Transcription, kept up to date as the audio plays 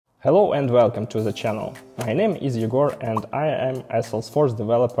Hello and welcome to the channel. My name is Egor and I am a Salesforce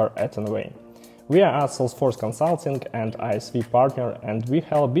developer at ENWAY. We are a Salesforce consulting and ISV partner, and we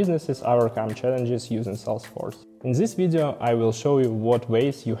help businesses overcome challenges using Salesforce. In this video I will show you what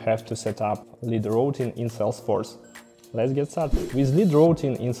ways you have to set up lead routing in Salesforce. Let's get started. With lead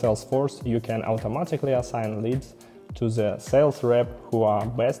routing in Salesforce you can automatically assign leads to the sales rep who are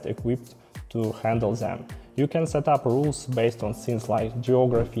best equipped to handle them. You can set up rules based on things like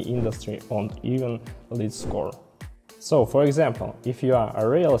geography, industry, or even lead score. So, for example, if you are a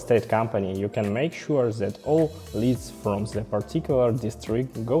real estate company, you can make sure that all leads from the particular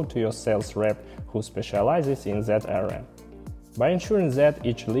district go to your sales rep who specializes in that area. By ensuring that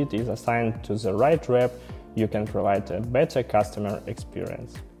each lead is assigned to the right rep, you can provide a better customer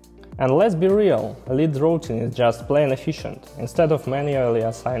experience. And let's be real, lead routing is just plain efficient. Instead of manually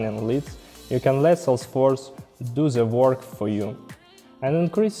assigning leads, you can let Salesforce do the work for you and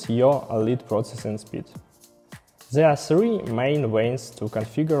increase your lead processing speed. There are three main ways to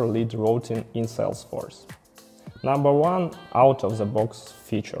configure lead routing in Salesforce. Number one, out-of-the-box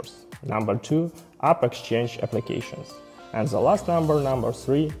features. Number two, AppExchange applications. And the last number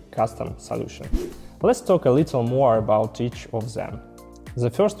three, custom solution. Let's talk a little more about each of them. The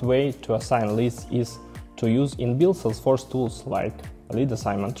first way to assign leads is to use inbuilt Salesforce tools like lead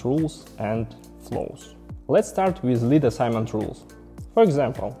assignment rules and flows. Let's start with lead assignment rules. For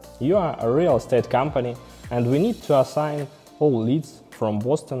example, you are a real estate company and we need to assign all leads from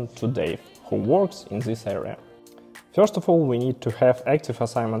Boston to Dave, who works in this area. First of all, we need to have active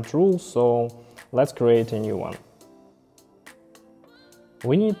assignment rules, so let's create a new one.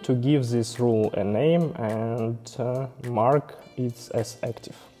 We need to give this rule a name and mark it as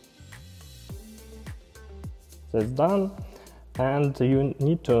active. That's done. And you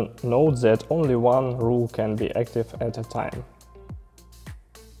need to note that only one rule can be active at a time.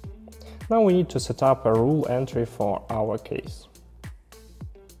 Now we need to set up a rule entry for our case.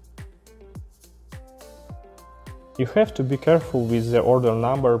 You have to be careful with the order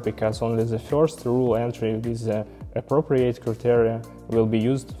number because only the first rule entry with the appropriate criteria will be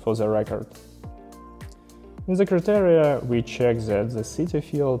used for the record. In the criteria, we check that the city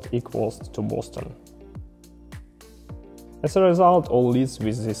field equals to Boston. As a result, all leads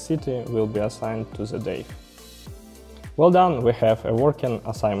with this city will be assigned to the Dave. Well done, we have a working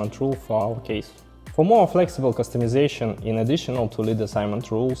assignment rule for our case. For more flexible customization, in addition to lead assignment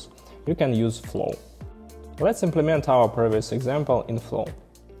rules, you can use flow. Let's implement our previous example in flow.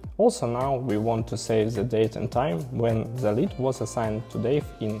 Also now we want to save the date and time when the lead was assigned to Dave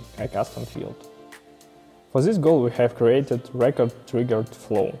in a custom field. For this goal we have created record-triggered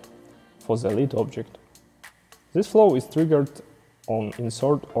flow for the lead object. This flow is triggered on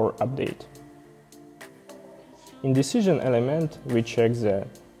insert or update. In decision element, we check the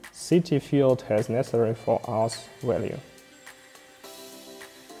city field has necessary for us value.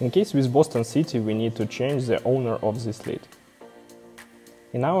 In case with Boston City, we need to change the owner of this lead.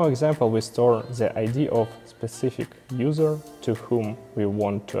 In our example, we store the ID of specific user to whom we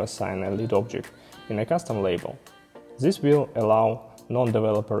want to assign a lead object in a custom label. This will allow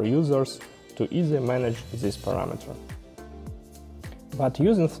non-developer users to easily manage this parameter. But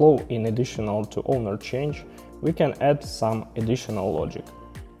using flow in addition to owner change, we can add some additional logic.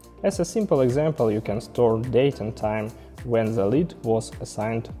 As a simple example, you can store date and time when the lead was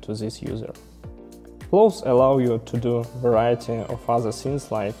assigned to this user. Flows allow you to do a variety of other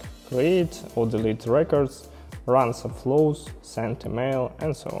things like create or delete records, run some flows, send email,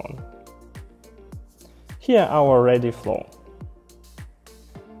 and so on. Here our ready flow.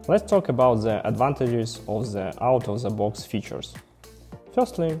 Let's talk about the advantages of the out-of-the-box features.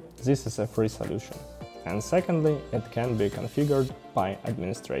 Firstly, this is a free solution, and secondly, it can be configured by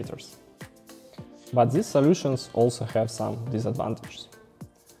administrators. But these solutions also have some disadvantages.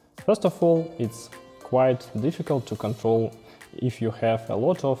 First of all, it's quite difficult to control if you have a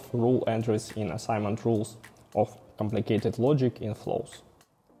lot of rule entries in assignment rules of complicated logic in flows.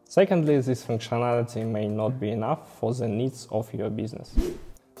 Secondly, this functionality may not be enough for the needs of your business.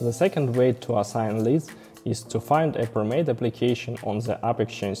 The second way to assign leads is to find a pre-made application on the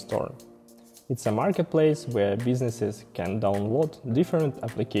AppExchange store. It's a marketplace where businesses can download different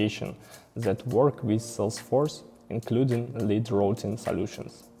applications that work with Salesforce, including lead routing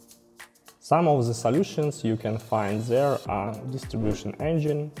solutions. Some of the solutions you can find there are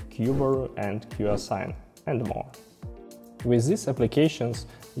Distribution-Engine, Egor, and QAssign, and more. With these applications,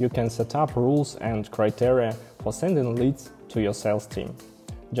 you can set up rules and criteria for sending leads to your sales team.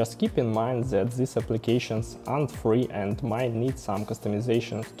 Just keep in mind that these applications aren't free and might need some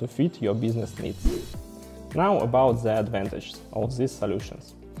customizations to fit your business needs. Now about the advantages of these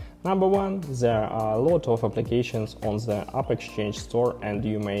solutions. Number 1, there are a lot of applications on the AppExchange store and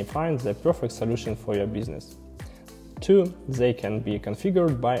you may find the perfect solution for your business. 2, they can be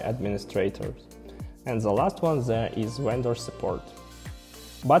configured by administrators. And the last one, there is vendor support.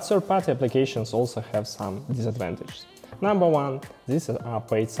 But third-party applications also have some disadvantages. Number 1, these are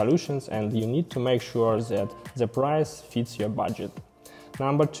paid solutions and you need to make sure that the price fits your budget.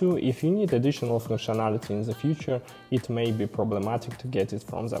 Number 2, if you need additional functionality in the future, it may be problematic to get it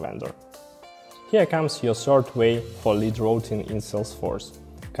from the vendor. Here comes your third way for lead routing in Salesforce: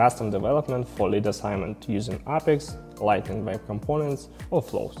 custom development for lead assignment using Apex, Lightning Web Components or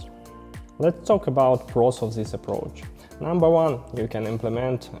flows. Let's talk about pros of this approach. Number 1, you can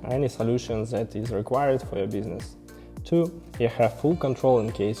implement any solution that is required for your business. 2, you have full control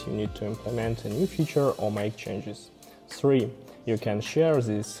in case you need to implement a new feature or make changes. 3, you can share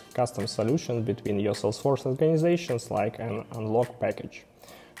this custom solution between your Salesforce organizations like an unlock package.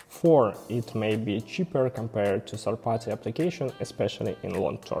 4, it may be cheaper compared to third-party application, especially in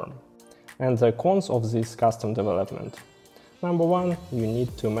long term. And the cons of this custom development. Number 1, you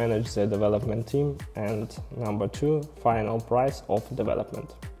need to manage the development team, and number 2, final price of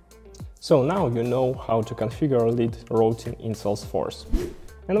development. So now you know how to configure lead routing in Salesforce.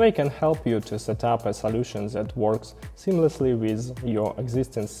 ENWAY can help you to set up a solution that works seamlessly with your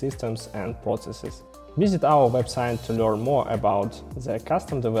existing systems and processes. Visit our website to learn more about the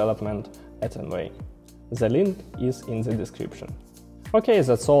custom development at ENWAY. The link is in the description. Okay,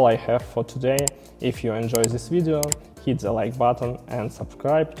 that's all I have for today. If you enjoyed this video, hit the like button and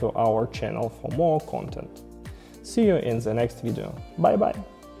subscribe to our channel for more content. See you in the next video. Bye bye!